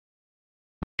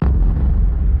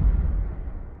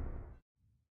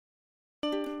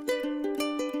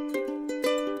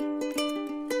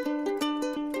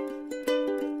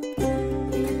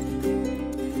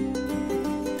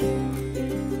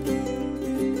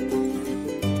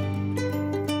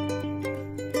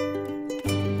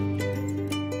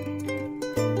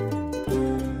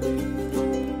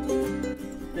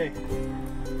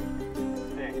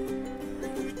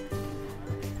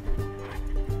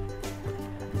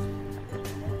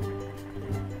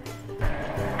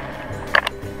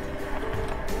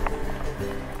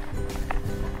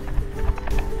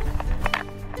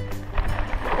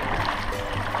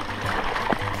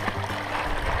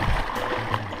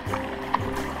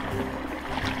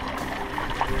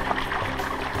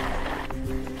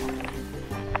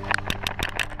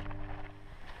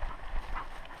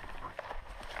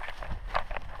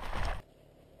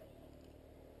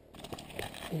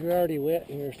you're already wet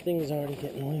and your thing's already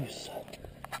getting loose.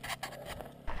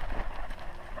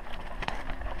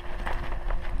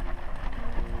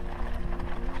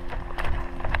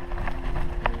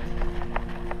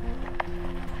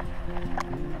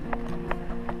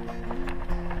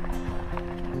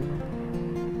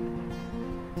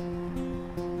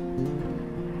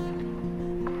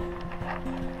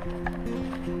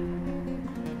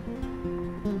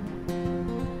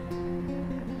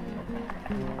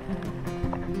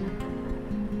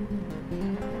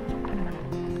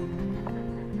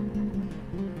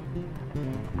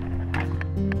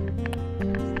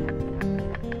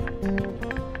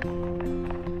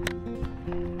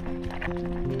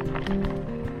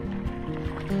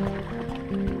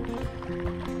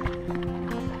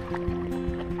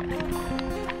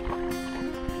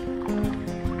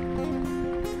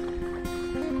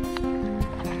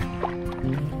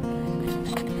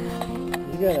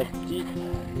 You got a deep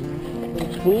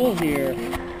little pool here.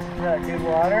 You got good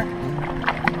water?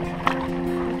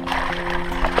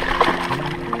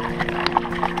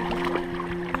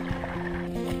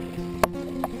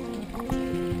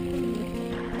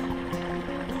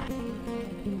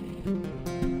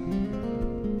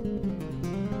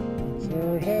 That's where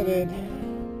we're headed.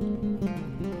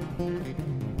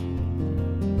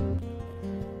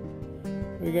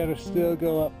 We gotta still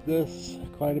go up this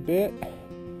quite a bit.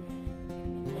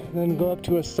 Then go up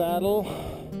to a saddle,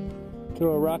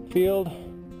 through a rock field,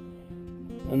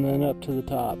 and then up to the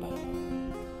top.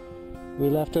 We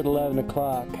left at 11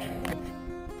 o'clock.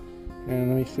 And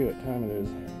let me see what time it is.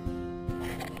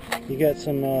 You got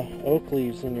some oak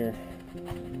leaves in your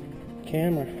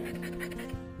camera.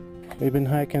 We've been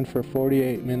hiking for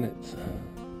 48 minutes.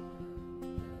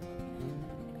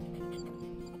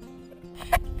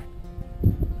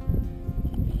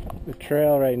 The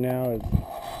trail right now is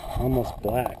almost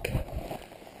black.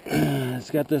 It's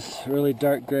got this really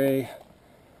dark gray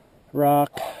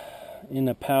rock in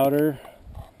the powder,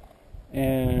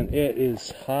 and it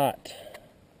is hot.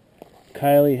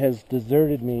 Kylie has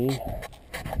deserted me.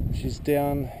 She's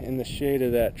down in the shade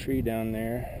of that tree down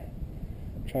there,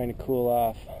 trying to cool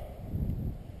off.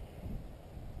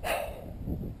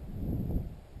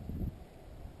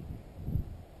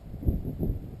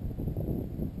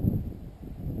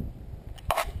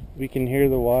 We can hear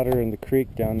the water in the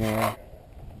creek down there,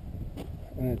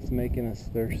 and it's making us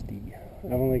thirsty.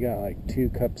 I've only got like 2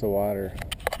 cups of water.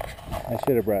 I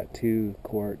should have brought 2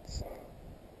 quarts,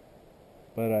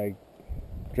 but I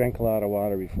drank a lot of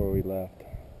water before we left.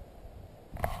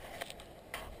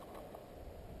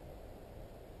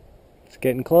 It's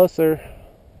getting closer.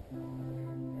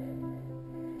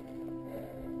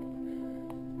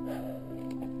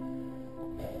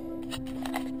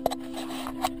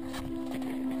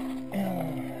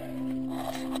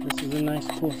 This is a nice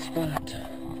cool spot.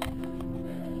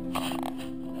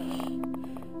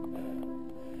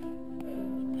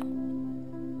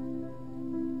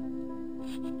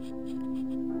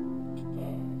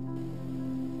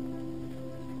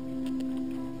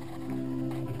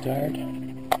 I'm tired.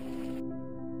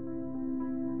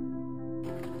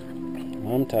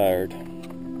 I'm tired.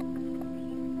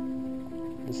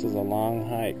 This is a long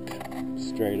hike,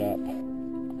 straight up.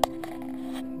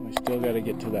 We still got to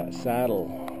get to that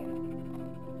saddle.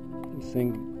 This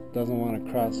thing doesn't want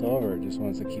to cross over, it just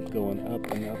wants to keep going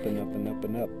up and up and up and up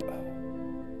and up.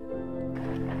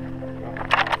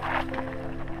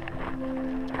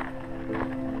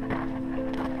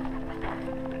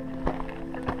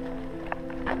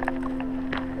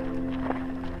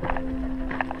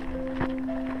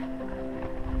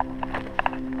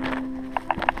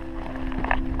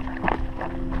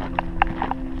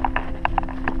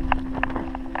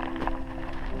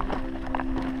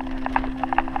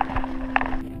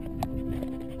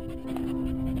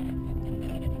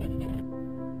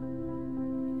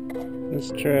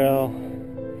 This trail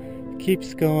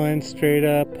keeps going straight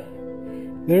up.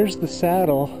 There's the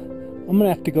saddle. I'm gonna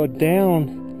have to go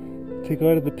down to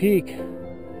go to the peak.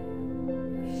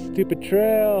 Stupid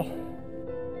trail.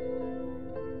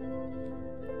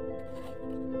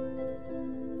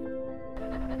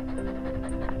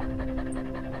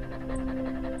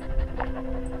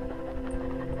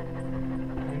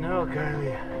 I know,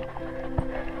 Kylie.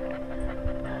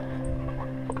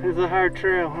 It's a hard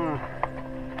trail, huh?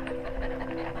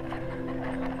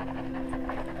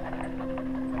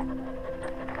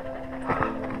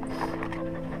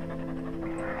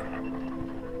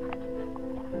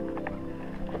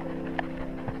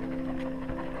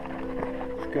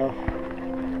 Go.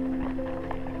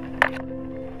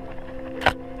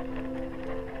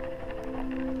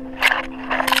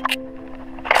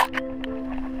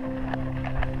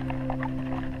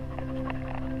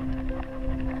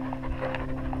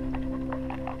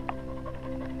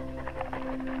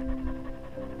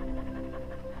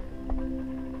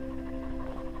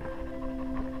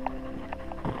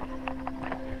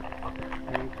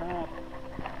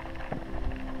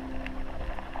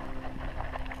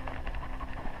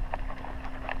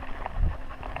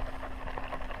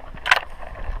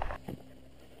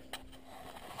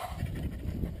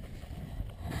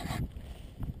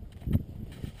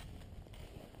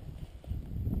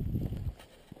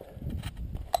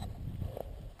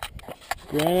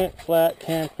 Granite Flat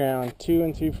Campground, 2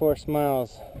 3/4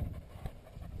 miles.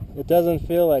 It doesn't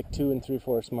feel like 2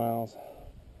 3/4 miles.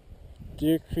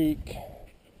 Deer Creek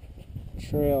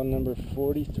Trail number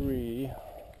 43.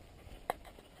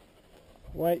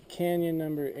 White Canyon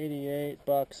number 88,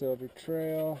 Box Elder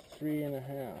Trail,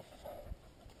 3.5.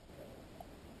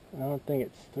 I don't think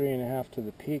it's 3.5 to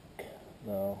the peak,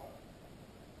 though.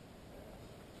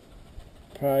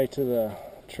 Probably to the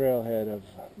trailhead of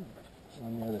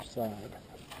on the other side.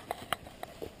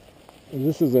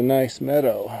 This is a nice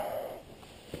meadow.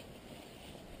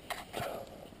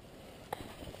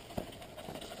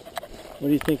 What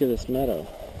do you think of this meadow?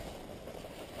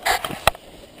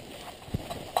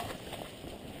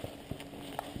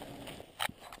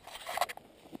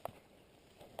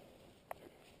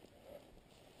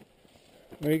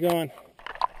 Where are you going?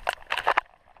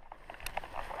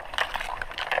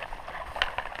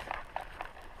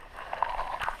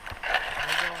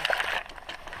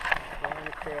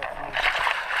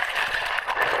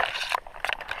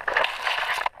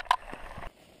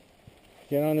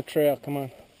 Get on the trail, come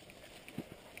on.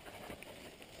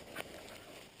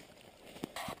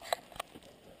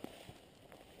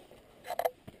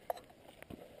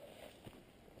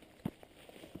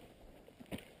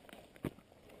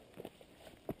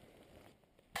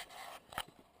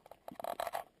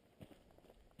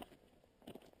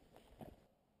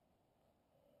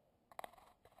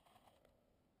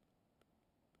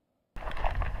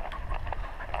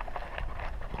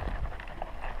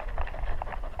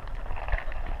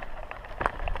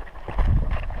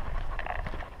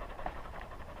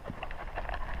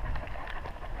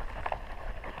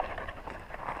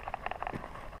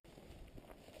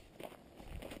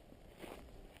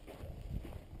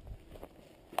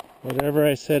 Whatever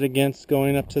I said against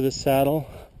going up to the saddle,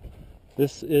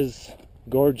 this is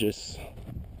gorgeous.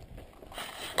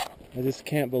 I just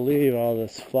can't believe all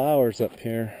this flowers up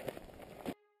here.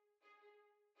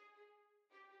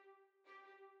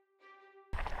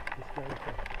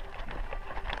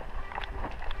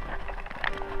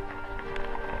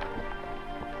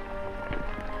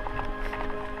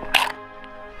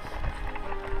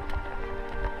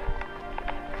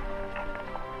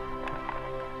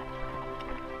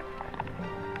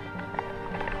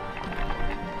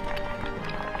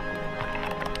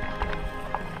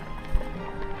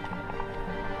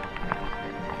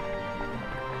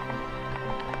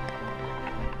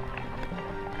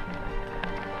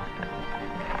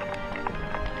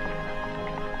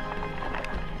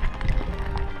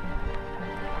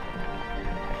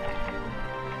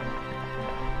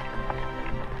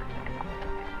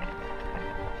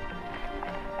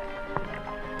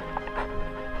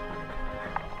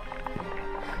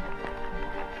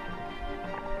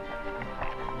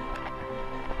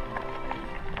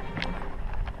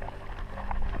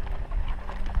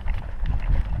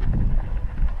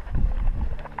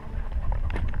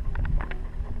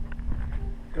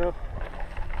 Go.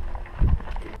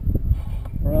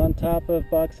 We're on top of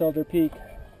Box Elder Peak.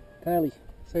 Kylie,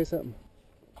 say something.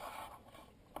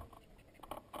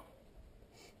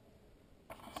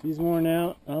 She's worn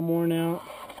out, I'm worn out.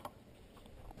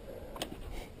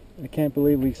 I can't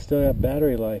believe we still have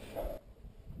battery life.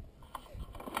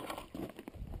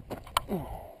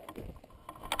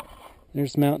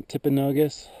 There's Mount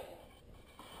Timpanogos.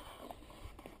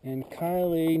 And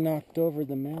Kylie knocked over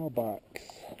the mailbox.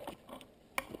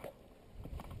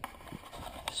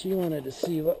 She wanted to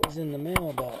see what was in the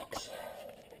mailbox.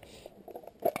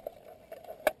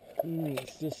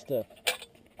 It's just a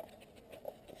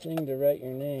thing to write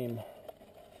your name.